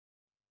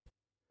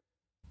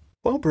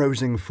While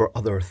browsing for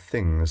other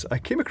things, I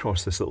came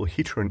across this little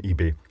heater on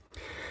eBay,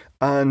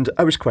 and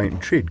I was quite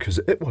intrigued because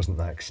it wasn't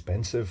that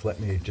expensive.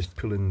 Let me just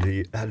pull in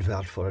the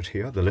advert for it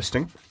here, the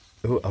listing.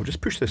 Oh, I'll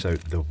just push this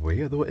out the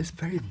way, although it is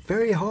very,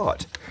 very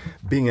hot,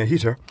 being a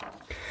heater.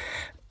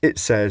 It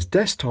says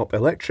desktop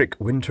electric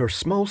winter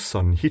small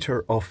sun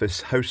heater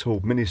office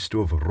household mini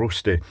stove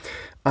roasty.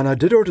 And I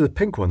did order the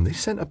pink one. They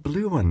sent a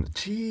blue one.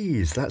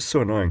 Jeez, that's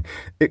so annoying.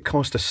 It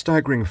cost a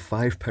staggering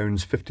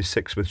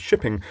 £5.56 with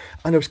shipping.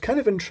 And I was kind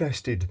of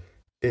interested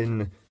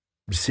in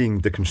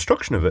seeing the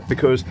construction of it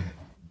because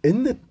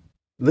in the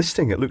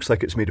listing it looks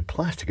like it's made of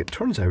plastic. It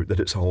turns out that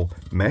it's all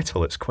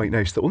metal. It's quite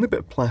nice. The only bit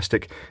of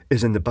plastic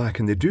is in the back,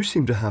 and they do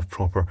seem to have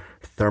proper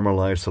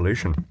thermal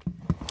isolation.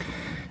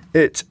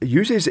 It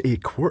uses a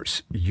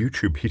quartz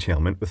U-tube heating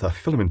element with a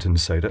filament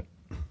inside it,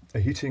 a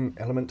heating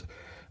element,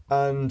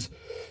 and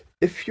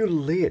if you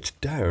lay it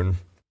down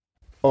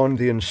on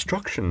the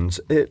instructions,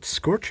 it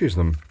scorches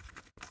them.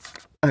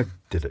 I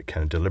did it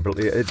kind of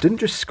deliberately. It didn't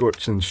just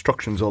scorch the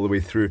instructions all the way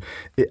through,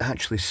 it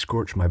actually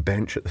scorched my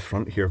bench at the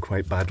front here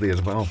quite badly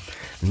as well.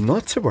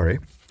 Not to worry.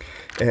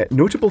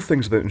 Notable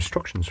things about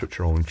instructions, which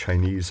are all in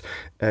Chinese.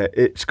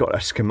 It's got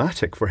a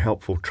schematic for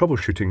helpful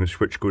troubleshooting,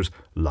 which goes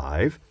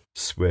live,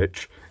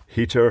 switch,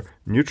 heater,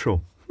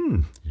 neutral.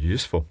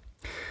 Useful.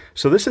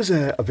 So this is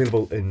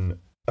available in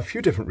a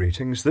few different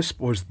ratings. This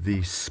was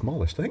the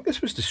smallest. I think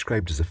this was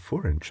described as a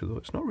 4-inch, although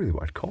it's not really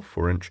what I'd call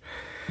 4-inch.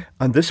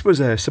 And this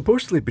was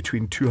supposedly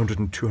between 200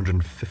 and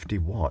 250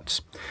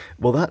 watts.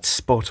 Well, that's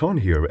spot on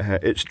here.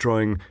 It's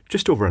drawing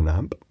just over an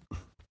amp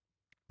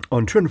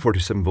on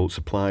 247 volt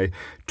supply,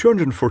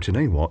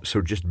 249 watts,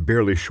 so just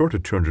barely short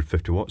of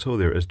 250 watts. Oh,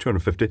 there it is,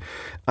 250.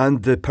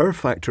 And the power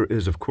factor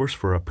is, of course,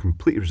 for a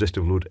completely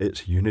resistive load,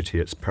 it's unity,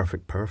 it's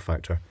perfect power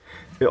factor.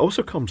 It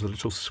also comes with a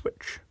little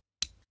switch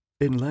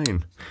in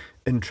line.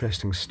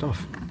 Interesting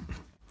stuff.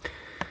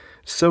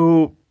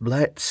 So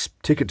let's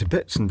take it to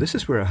bits, and this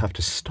is where I have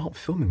to stop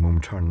filming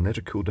momentarily and let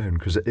it cool down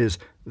because it is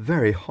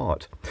very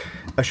hot.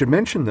 I should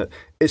mention that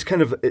it's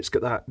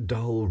got that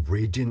dull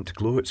radiant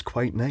glow. It's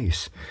quite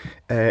nice.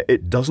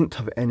 It doesn't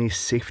have any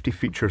safety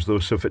features though,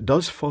 so if it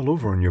does fall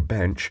over on your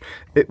bench,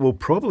 it will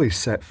probably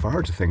set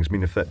fire to things. I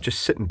mean, if it's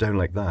just sitting down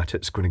like that,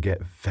 it's going to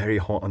get very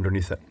hot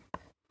underneath it.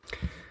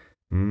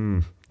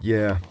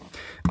 Yeah.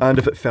 And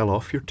if it fell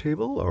off your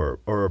table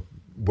or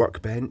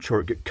workbench, or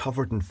it get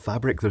covered in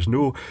fabric, there's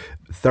no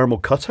thermal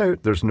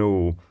cutout, there's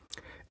no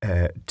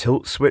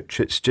tilt switch,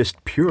 it's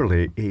just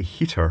purely a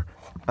heater,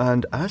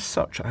 and as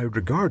such I would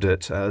regard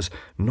it as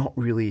not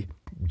really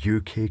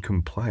UK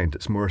compliant.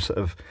 It's more sort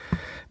of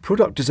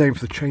product designed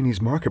for the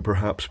Chinese market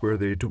perhaps, where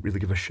they don't really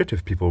give a shit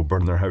if people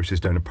burn their houses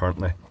down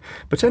apparently.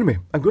 But anyway,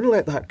 I'm going to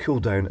let that cool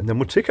down and then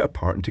we'll take it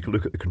apart and take a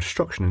look at the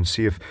construction and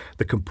see if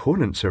the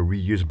components are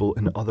reusable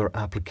in other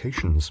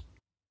applications.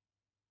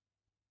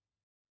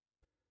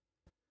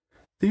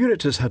 The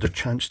unit has had a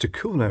chance to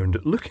cool now, and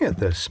looking at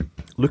this,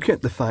 looking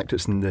at the fact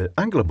it's in the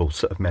angleable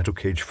sort of metal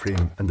cage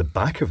frame and the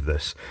back of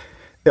this,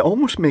 it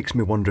almost makes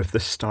me wonder if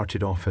this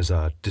started off as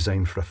a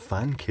design for a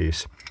fan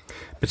case,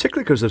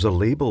 particularly because there's a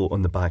label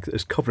on the back that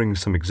is covering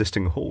some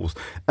existing holes,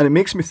 and it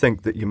makes me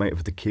think that you might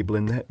have the cable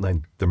in there, like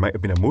there might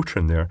have been a motor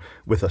in there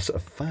with a sort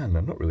of fan.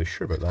 I'm not really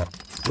sure about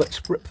that.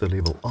 Let's rip the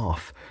label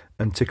off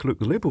and take a look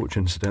at the label, which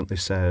incidentally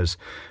says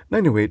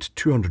 908,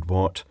 200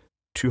 watt,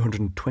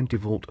 220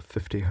 volt,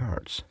 50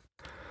 hertz.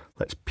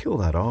 Let's peel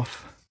that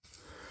off,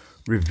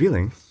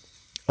 revealing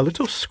a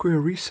little square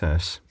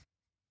recess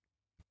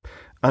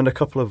and a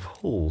couple of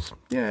holes.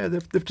 Yeah,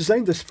 they've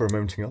designed this for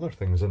mounting other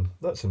things, and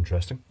that's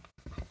interesting.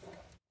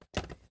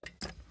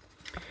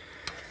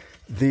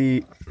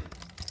 The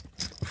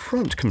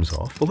front comes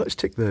off. Well, let's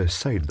take the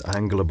side, the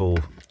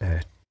angleable,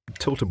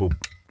 tiltable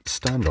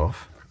stand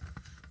off.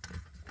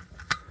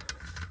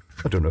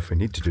 I don't know if we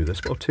need to do this,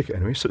 but I'll take it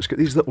anyway. So it's got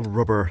these little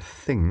rubber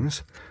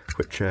things,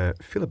 which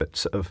feel a bit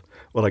sort of,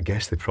 well, I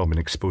guess they've probably been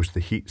exposed to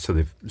the heat, so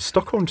they've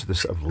stuck onto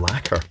this sort of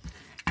lacquer.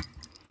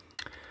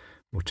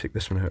 We'll take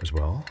this one out as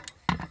well.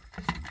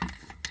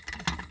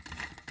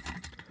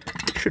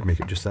 Should make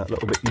it just that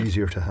little bit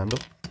easier to handle.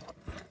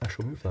 I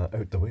shall move that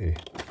out the way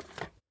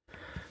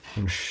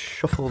and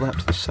shuffle that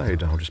to the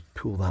side. I'll just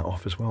pull that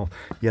off as well.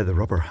 Yeah, the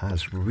rubber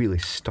has really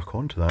stuck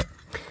onto that.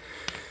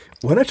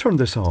 When I turned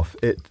this off,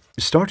 it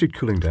started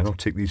cooling down. I'll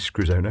take these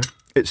screws out now.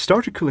 It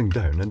started cooling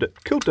down, and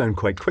it cooled down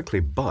quite quickly,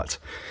 but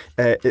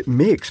it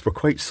makes, for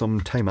quite some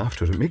time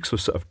after, it makes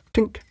those sort of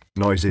tink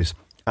noises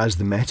as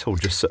the metal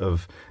just sort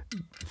of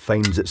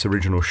finds its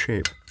original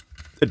shape.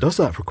 It does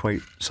that for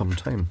quite some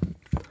time.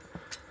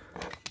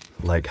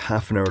 Like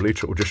half an hour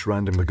later, it will just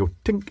randomly go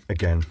tink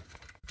again.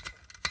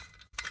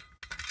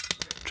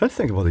 I'm trying to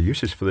think of other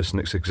uses for this in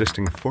its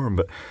existing form,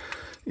 but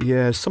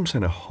yeah, some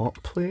kind of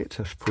hot plate.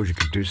 I suppose you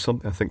could do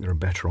something. I think there are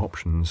better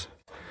options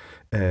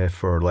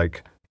for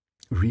like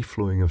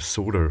reflowing of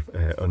solder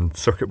on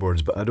circuit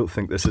boards, but I don't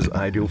think this is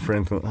ideal for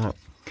anything like that.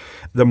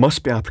 There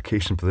must be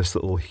application for this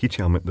little heat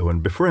element though,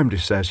 and before MD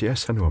says,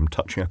 yes, I know I'm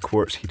touching a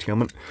quartz heat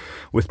element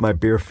with my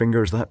bare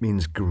fingers, that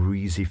means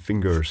greasy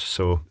fingers,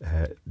 so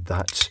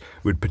that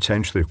would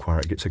potentially require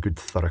it gets a good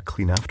thorough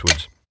clean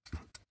afterwards.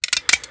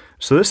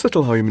 So this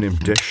little aluminium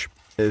dish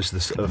is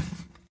this sort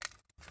of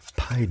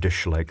pie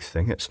dish-like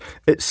thing.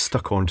 It's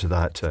stuck onto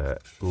that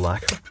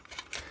lacquer.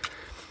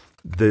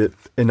 The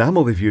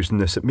enamel they've used in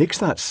this, it makes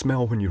that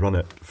smell when you run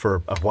it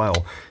for a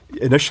while.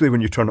 Initially when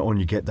you turn it on,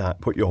 you get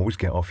that, what you always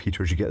get off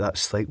heaters, you get that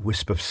slight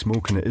wisp of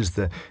smoke, and it is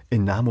the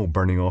enamel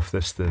burning off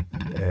this, the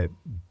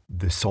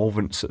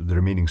solvents, the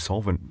remaining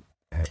solvent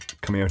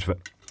coming out of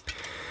it.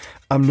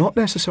 I'm not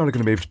necessarily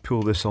going to be able to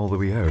pull this all the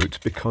way out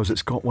because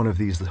it's got one of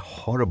these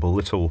horrible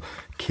little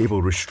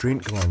cable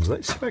restraint glands.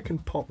 Let's see if I can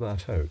pop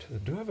that out. I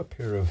do have a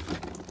pair of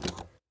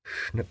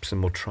snips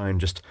and we'll try and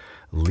just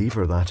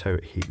lever that out.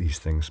 I hate these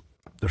things.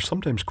 They're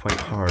sometimes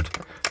quite hard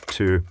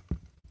to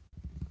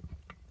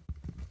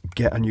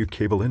get a new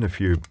cable in if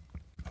you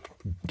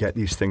get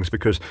these things,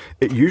 because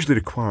it usually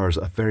requires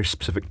a very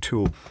specific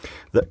tool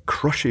that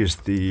crushes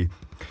the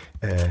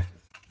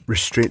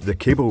restraint, the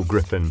cable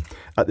grip in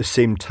at the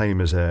same time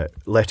as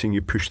letting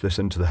you push this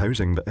into the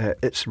housing, but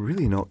it's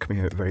really not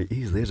coming out very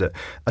easily, is it?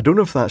 I don't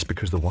know if that's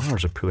because the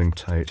wires are pulling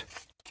tight.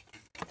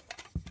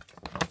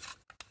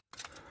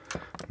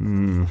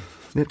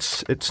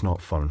 It's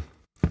not fun.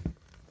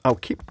 I'll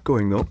keep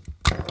going though.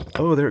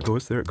 Oh, there it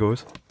goes, there it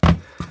goes.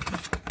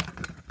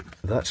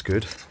 That's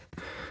good.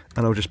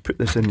 And I'll just put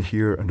this in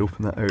here and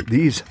open that out.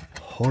 These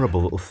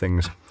horrible little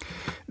things,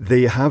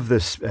 they have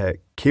this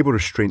cable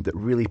restraint that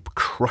really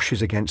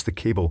crushes against the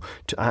cable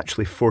to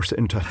actually force it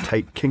into a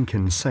tight kink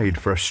inside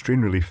for a strain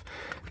relief,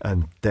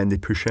 and then they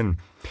push in.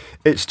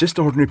 It's just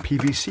ordinary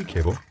PVC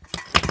cable.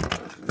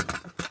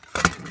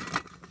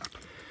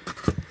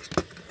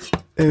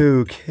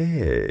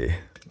 Okay.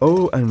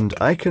 Oh, and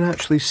I can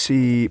actually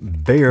see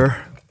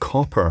bare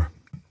copper.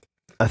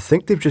 I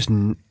think they've just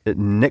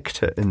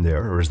nicked it in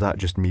there, or is that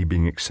just me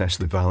being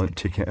excessively violent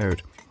taking it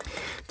out?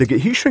 They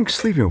get heat shrink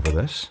sleeving over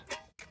this.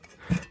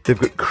 They've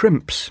got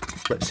crimps.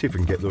 Let's see if we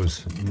can get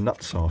those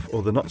nuts off. Oh,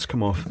 the nuts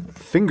come off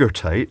finger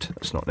tight.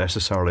 That's not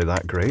necessarily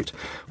that great.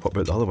 What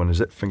about the other one? Is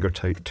it finger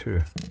tight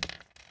too?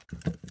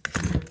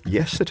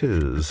 Yes, it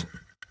is.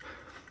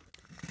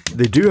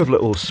 They do have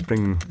little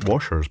spring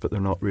washers, but they're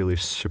not really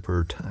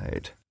super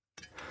tight.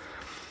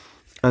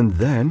 And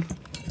then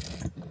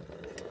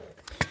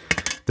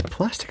the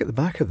plastic at the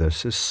back of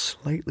this is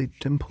slightly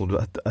dimpled.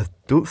 I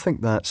don't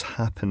think that's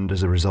happened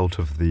as a result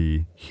of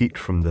the heat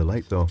from the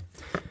light though.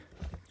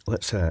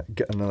 Let's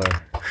get another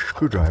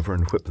screwdriver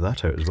and whip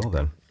that out as well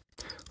then.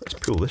 Let's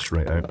pull this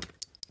right out.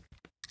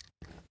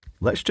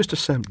 Let's just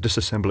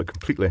disassemble it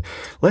completely.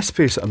 Let's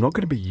face it, I'm not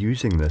going to be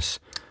using this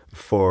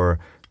for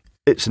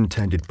its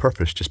intended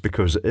purpose just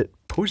because it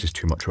poses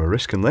too much of a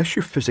risk unless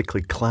you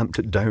physically clamped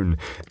it down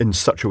in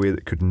such a way that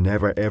it could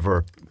never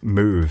ever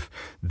move.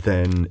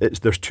 Then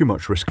there's too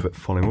much risk of it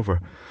falling over.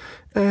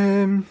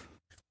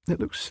 It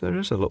looks, there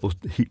is a little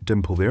heat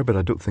dimple there, but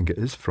I don't think it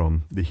is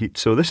from the heat.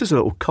 So this is a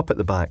little cup at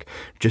the back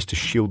just to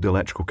shield the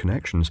electrical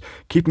connections.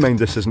 Keep in mind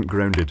this isn't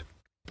grounded.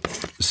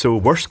 So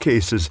worst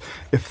case is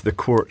if the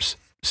quartz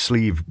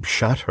sleeve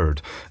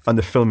shattered and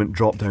the filament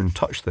dropped down and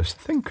touched this,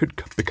 the thing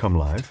could become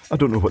live. I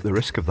don't know what the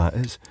risk of that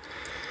is.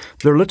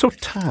 There are little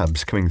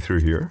tabs coming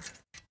through here.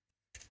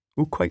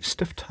 Oh, quite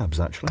stiff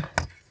tabs actually.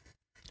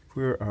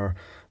 Where are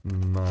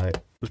my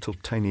little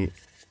tiny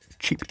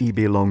cheap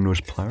eBay long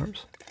nose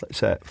pliers?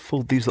 Let's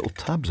fold these little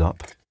tabs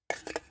up.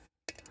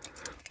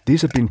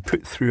 These have been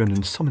put through and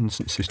in some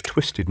instances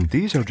twisted, and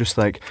these are just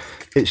like,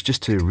 it's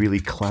just to really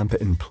clamp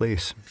it in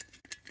place.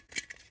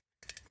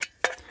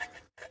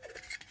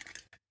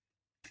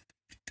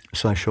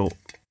 So I shall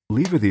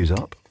lever these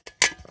up.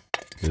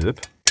 Yep.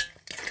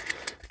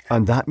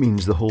 And that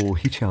means the whole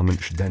heat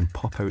element should then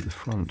pop out the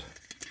front.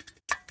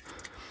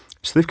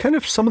 So they've kind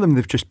of, some of them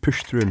they've just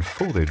pushed through and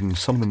folded, and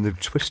some of them they've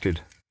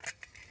twisted.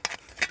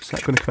 Is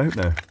that going to come out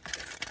now?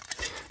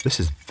 This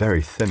is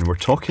very thin. We're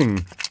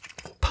talking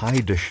pie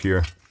dish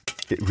here.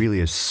 It really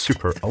is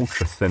super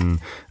ultra thin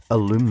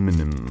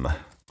aluminium.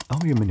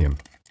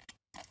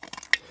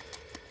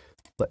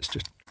 Let's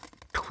just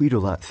tweedle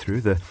that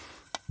through.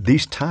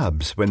 These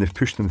tabs, when they've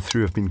pushed them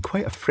through, have been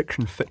quite a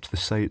friction fit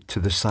to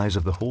the size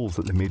of the holes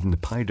that they made in the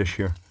pie dish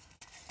here.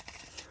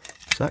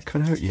 Is that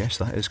coming out? Yes,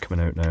 that is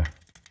coming out now.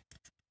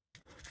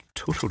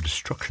 Total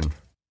destruction.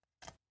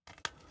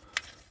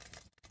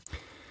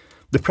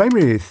 The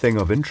primary thing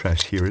of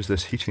interest here is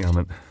this heating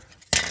element.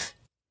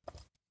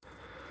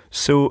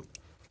 So,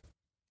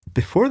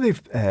 before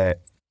they've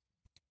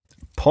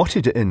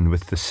potted it in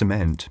with the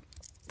cement,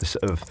 the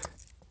sort of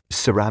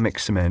ceramic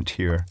cement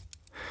here,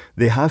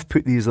 they have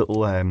put these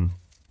little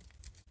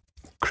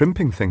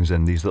crimping things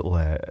in, these little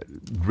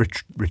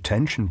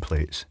retention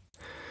plates.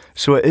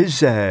 So it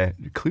is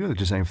clearly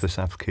designed for this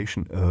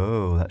application.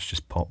 Oh, that's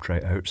just popped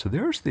right out. So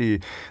there's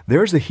the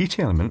heat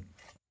element.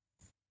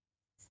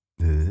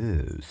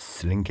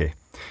 Slinky.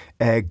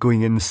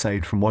 Going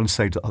inside from one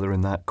side to the other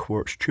in that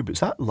quartz tube.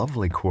 It's that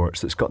lovely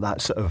quartz that's got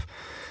that sort of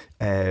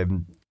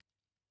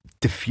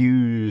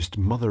diffused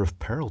mother of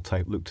pearl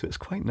type look to it. It's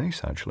quite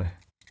nice, actually.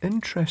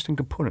 Interesting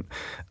component.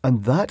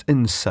 And that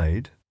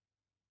inside,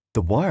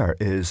 the wire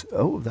is,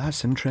 oh,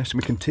 that's interesting.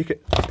 We can take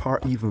it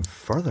apart even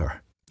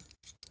further.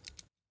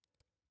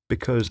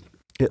 Because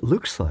it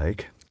looks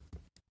like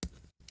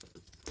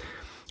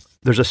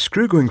there's a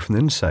screw going from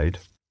the inside,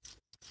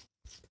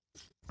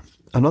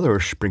 another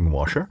spring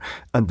washer,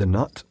 and the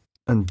nut,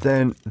 and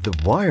then the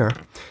wire.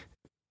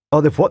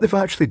 Oh, what they've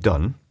actually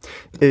done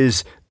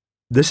is,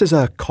 this is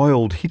a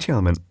coiled heat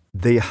element.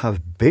 They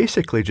have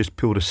basically just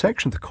pulled a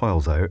section of the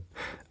coils out,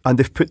 and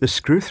they've put the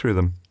screw through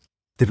them.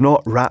 They've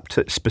not wrapped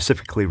it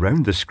specifically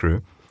round the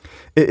screw.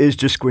 It is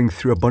just going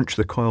through a bunch of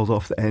the coils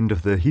off the end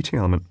of the heating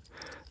element.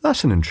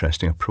 That's an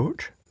interesting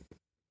approach.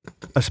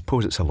 I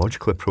suppose it's a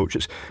logical approach.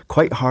 It's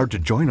quite hard to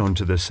join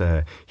onto this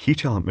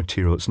heat element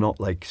material. It's not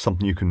like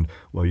something you can,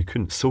 well, you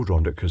couldn't solder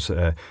onto it because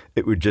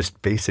it would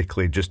just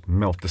basically just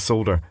melt the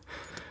solder.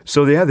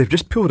 So yeah, they've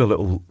just pulled a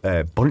little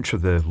bunch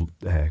of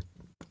the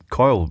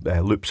coil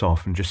loops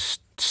off and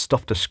just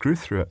stuffed a screw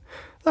through it.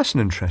 That's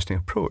an interesting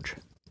approach.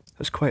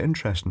 That's quite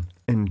interesting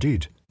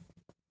indeed.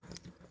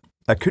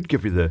 I could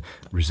give you the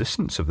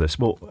resistance of this.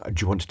 Well,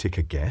 do you want to take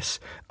a guess?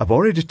 I've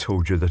already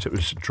told you that it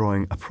was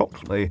drawing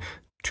approximately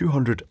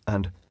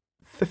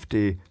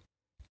 250,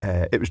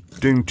 it was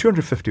doing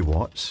 250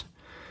 watts,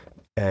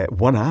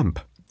 1 amp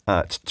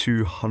at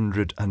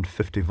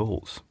 250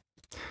 volts.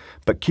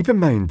 But keep in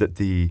mind that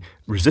the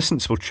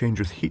resistance will change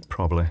with heat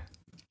probably.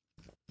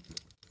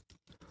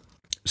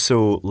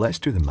 So let's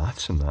do the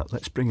maths on that.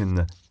 Let's bring in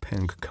the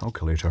pen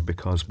calculator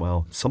because,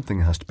 well,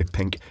 something has to be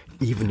pink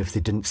even if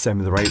they didn't send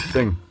me the right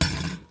thing.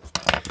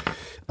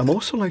 I'm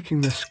also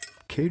liking this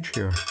cage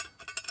here.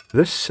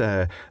 This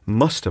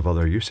must have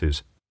other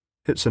uses.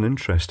 It's an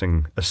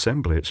interesting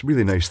assembly. It's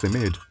really nicely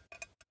made.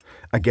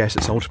 I guess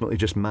it's ultimately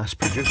just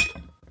mass-produced.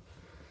 I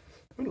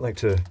wouldn't like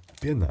to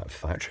be in that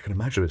factory. I can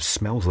imagine what it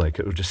smells like.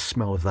 It would just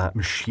smell of that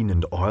machine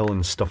and oil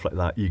and stuff like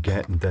that you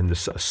get, and then the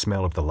sort of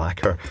smell of the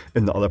lacquer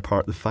in the other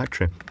part of the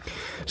factory.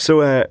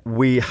 So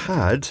we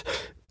had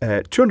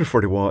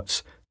 240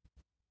 watts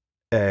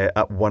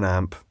at 1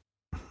 amp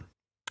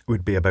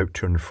would be about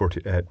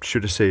 240,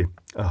 should I say,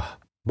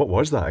 what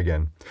was that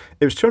again?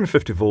 It was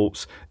 250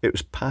 volts. It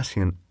was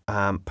passing an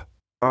amp.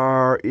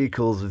 R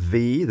equals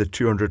V, the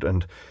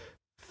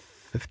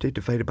 250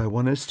 divided by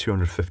 1 is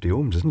 250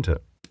 ohms, isn't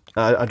it?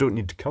 I don't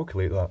need to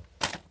calculate that.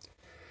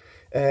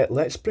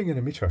 Let's bring in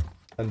a meter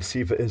and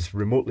see if it is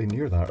remotely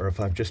near that or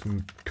if I've just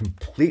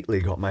completely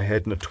got my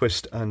head in a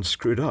twist and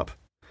screwed up.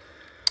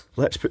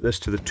 Let's put this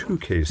to the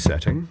 2K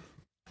setting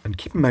and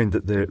keep in mind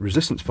that the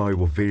resistance value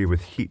will vary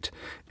with heat.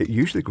 It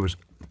usually goes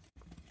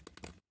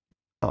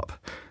up.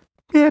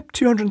 Yeah,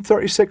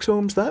 236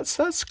 ohms,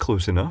 that's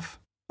close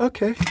enough.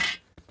 Okay.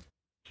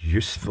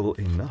 Useful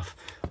enough.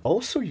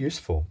 Also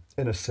useful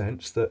in a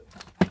sense that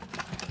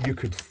you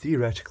could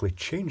theoretically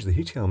change the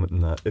heat element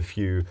in that if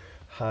you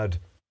had,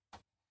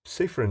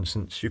 say for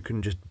instance, you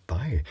can just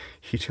buy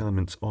heat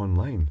elements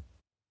online.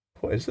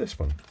 What is this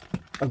one?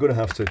 I'm going to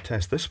have to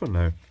test this one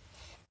now.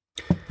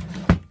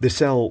 They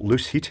sell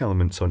loose heat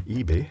elements on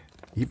eBay.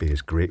 eBay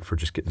is great for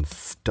just getting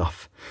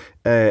stuff.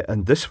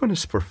 And this one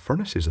is for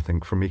furnaces, I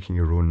think, for making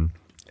your own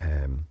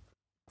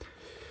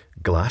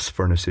glass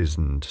furnaces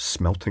and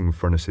smelting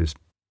furnaces.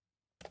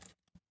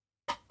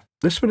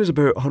 This one is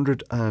about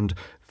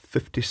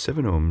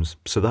 157 ohms,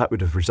 so that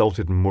would have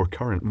resulted in more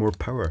current, more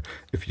power.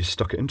 If you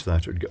stuck it into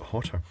that, it would get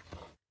hotter.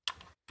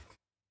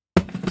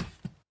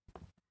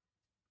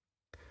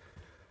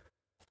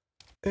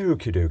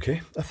 Okie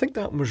dokie. I think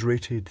that one was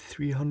rated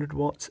 300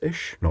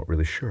 watts-ish. Not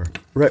really sure.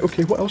 Right,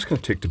 okay, what else can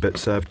I take to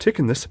bits? I've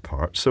taken this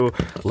apart, so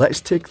let's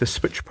take the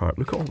switch apart.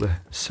 Look at all the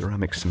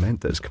ceramic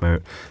cement that's come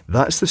out.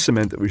 That's the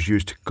cement that was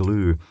used to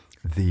glue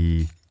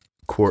the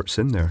quartz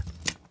in there.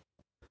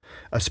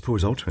 I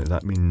suppose ultimately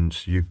that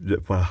means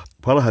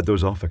while I had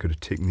those off, I could have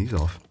taken these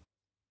off.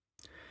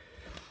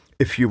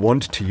 If you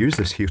wanted to use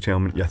this heat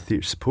element, I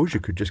suppose you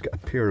could just get a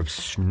pair of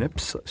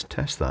snips. Let's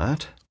test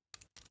that.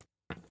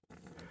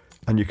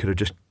 And you could have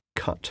just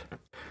cut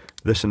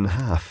this in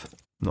half.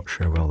 Not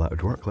sure how well that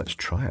would work. Let's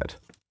try it.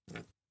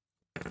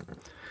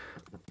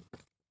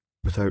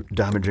 Without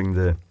damaging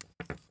the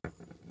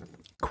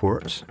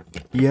quartz.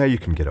 Yeah, you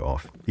can get it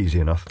off.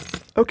 Easy enough.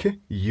 Okay,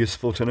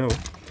 useful to know.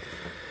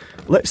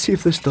 Let's see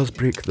if this does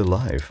break the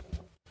live.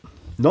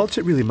 Not that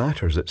it really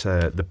matters. It's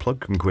the plug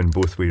can go in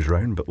both ways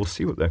round, but we'll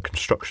see what the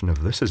construction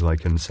of this is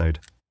like inside.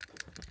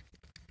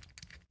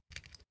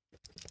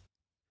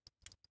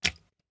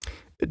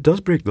 It does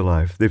break the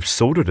live. They've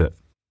soldered it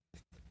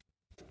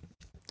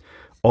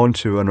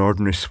onto an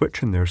ordinary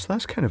switch in there, so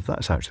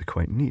that's actually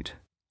quite neat.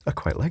 I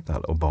quite like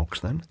that little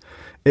box then.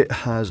 It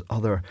has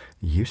other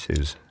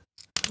uses.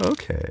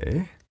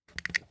 Okay.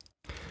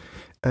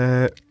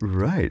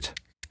 Right.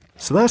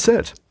 So that's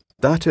it.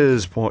 That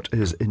is what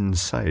is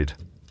inside.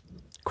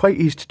 Quite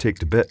easy to take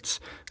to bits.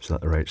 Is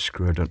that the right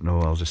screw? I don't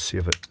know. I'll just see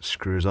if it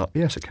screws up.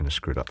 Yes, it kind of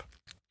screwed up.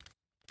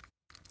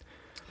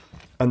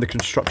 And the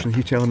construction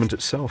heat element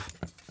itself.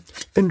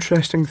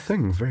 Interesting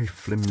thing, very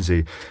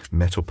flimsy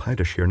metal pie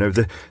dish here. Now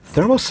the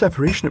thermal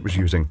separation it was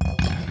using,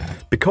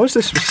 because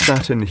this was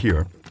sat in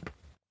here,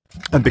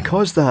 and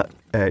because that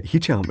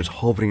heat element was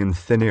hovering in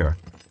thin air,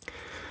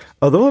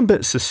 although I'm a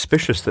bit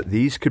suspicious that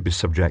these could be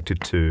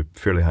subjected to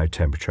fairly high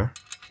temperature,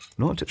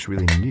 not that it's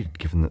really needed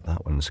given that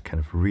that one's kind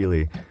of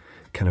really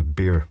kind of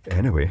bare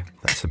anyway.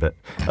 That's a bit,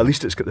 at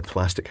least it's got the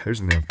plastic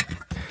housing there.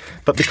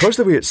 But because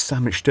the way it's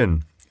sandwiched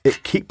in,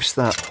 it keeps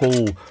that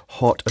whole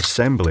hot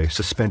assembly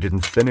suspended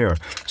in thin air.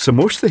 So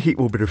most of the heat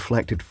will be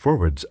reflected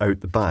forwards,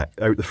 out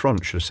the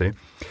front, should I say.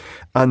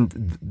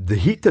 And the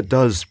heat that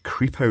does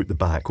creep out the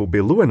back will be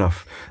low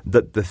enough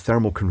that the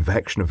thermal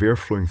convection of air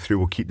flowing through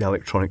will keep the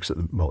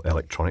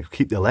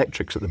keep the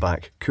electrics at the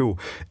back cool.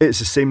 It's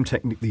the same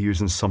technique they use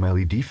in some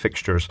LED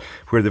fixtures,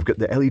 where they've got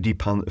the LED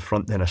panel at the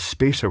front, then a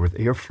spacer with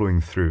air flowing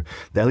through.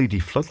 The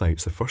LED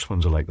floodlights, the first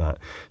ones are like that.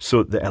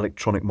 So the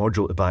electronic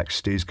module at the back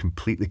stays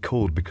completely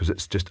cold because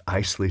it's just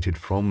isolated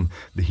from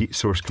the heat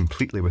source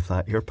completely with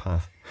that air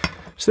path.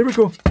 So there we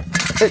go.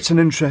 It's an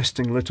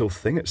interesting little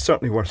thing. It's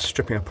certainly worth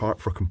stripping apart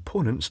for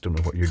components, don't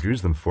know what you'd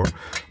use them for,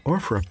 or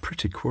for a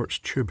pretty quartz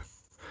tube.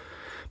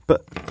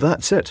 But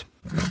that's it.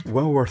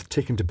 Well worth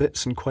taking to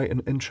bits and quite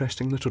an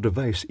interesting little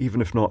device, even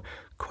if not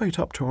quite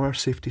up to our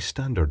safety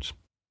standards.